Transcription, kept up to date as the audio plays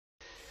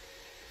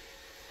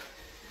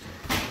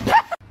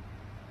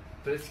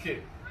But it's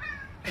cute.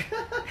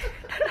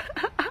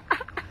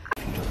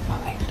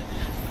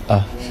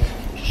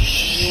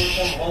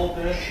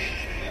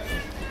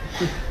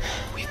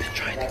 We've been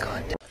trying to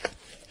contact.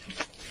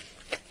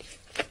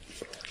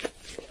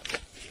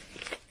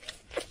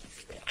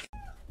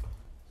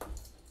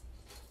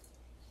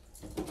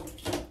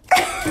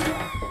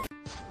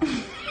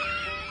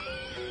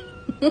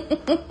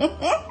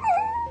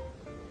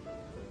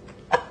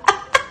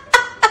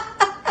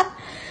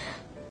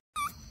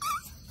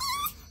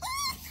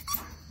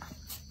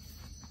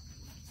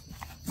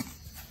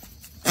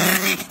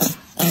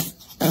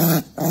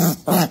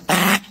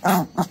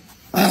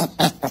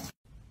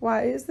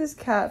 Why is this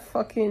cat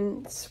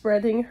fucking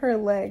spreading her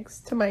legs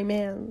to my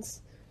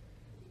mans?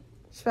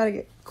 She's about to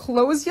get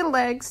close your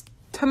legs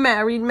to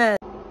married men.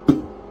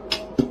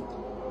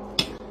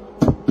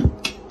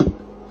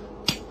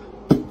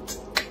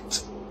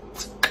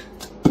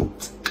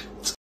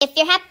 If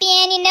you're happy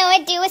and you know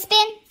it, do a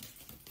spin.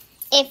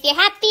 If you're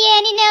happy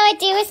and you know it,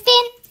 do a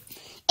spin.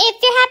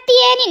 If you're happy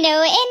and you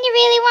know it and you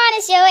really want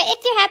to show it,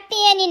 if you're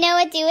happy and you know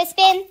it, do a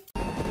spin.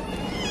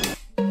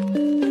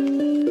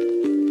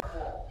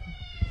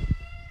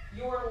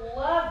 You're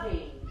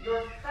loving,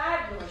 you're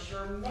fabulous,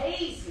 you're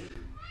amazing.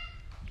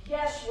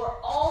 Yes, you're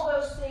all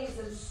those things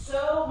and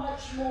so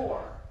much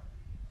more.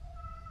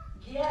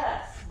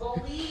 Yes,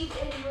 believe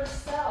in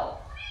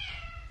yourself.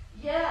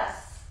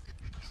 Yes,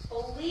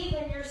 believe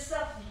in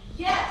yourself.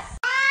 Yes.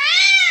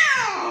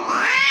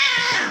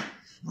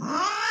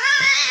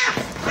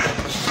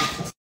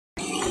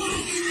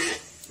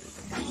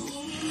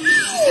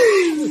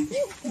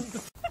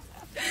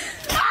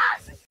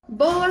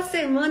 Boa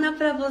semana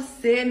pra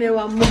você, meu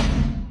amor.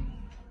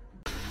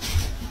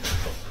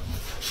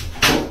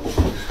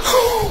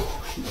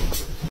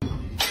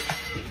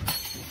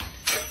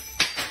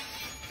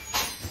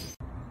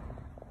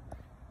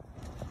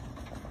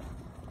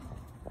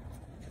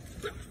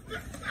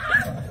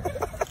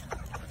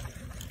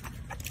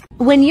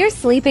 When you're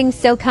sleeping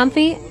so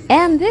comfy,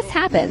 and this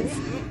happens.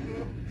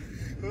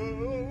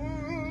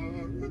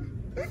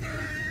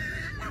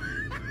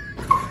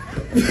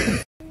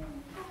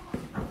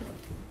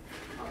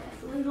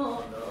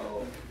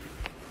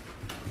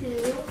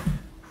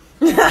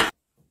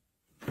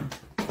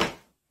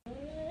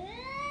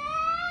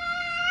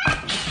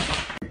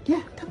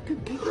 Yeah,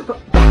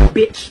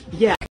 bitch,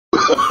 yeah.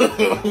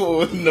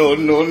 Oh, no,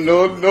 no,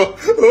 no, no.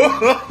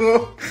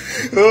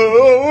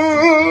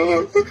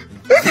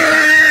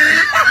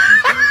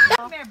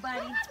 Come here,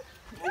 buddy.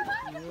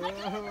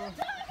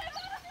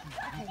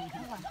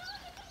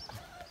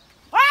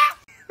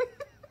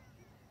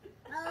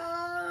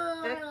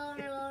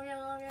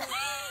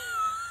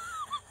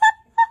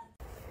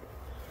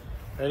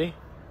 Ready?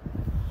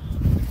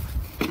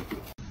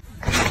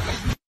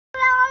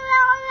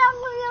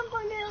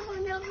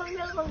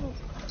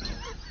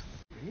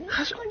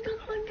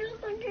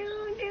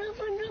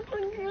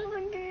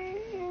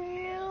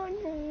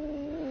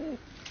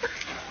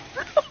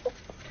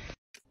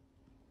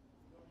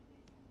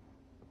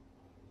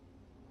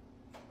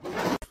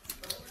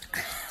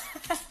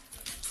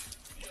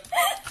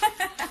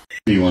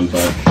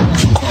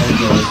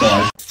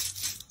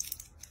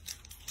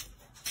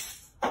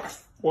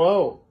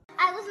 Whoa.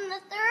 I was in the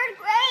 3rd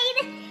grade.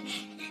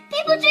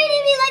 People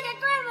treated me like a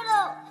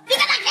criminal.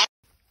 Because I can't.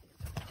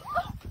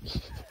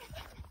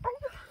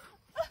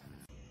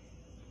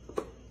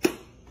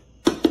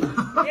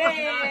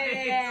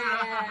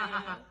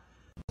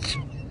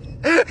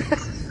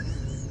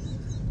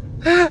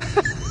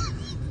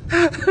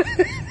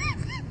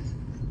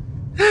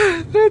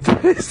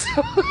 That's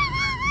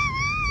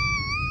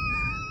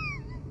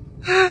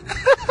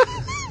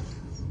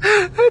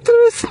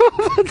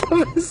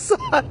so.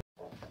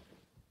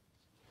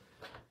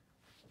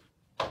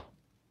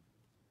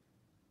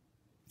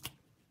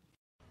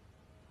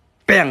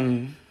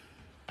 Bang.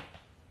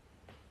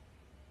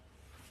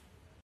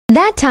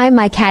 That time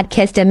my cat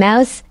kissed a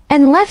mouse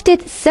and left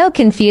it so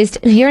confused,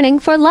 yearning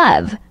for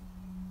love.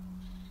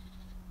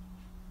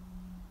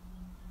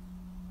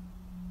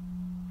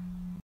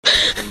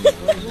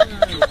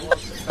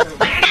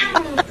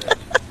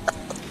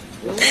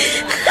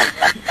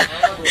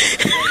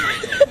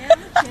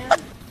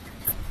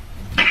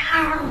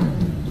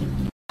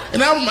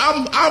 And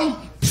I'm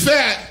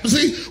fat.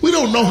 See, we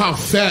don't know how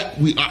fat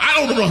we are.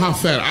 I don't know how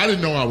fat. I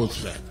didn't know I was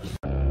fat.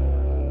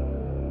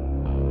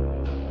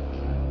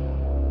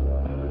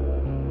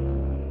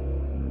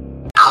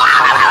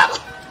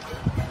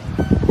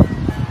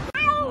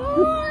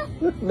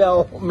 Me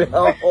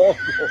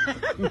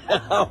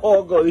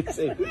ahogo,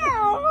 dice.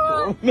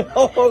 Me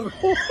ahogo.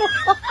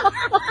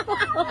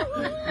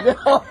 Me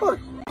ahogo.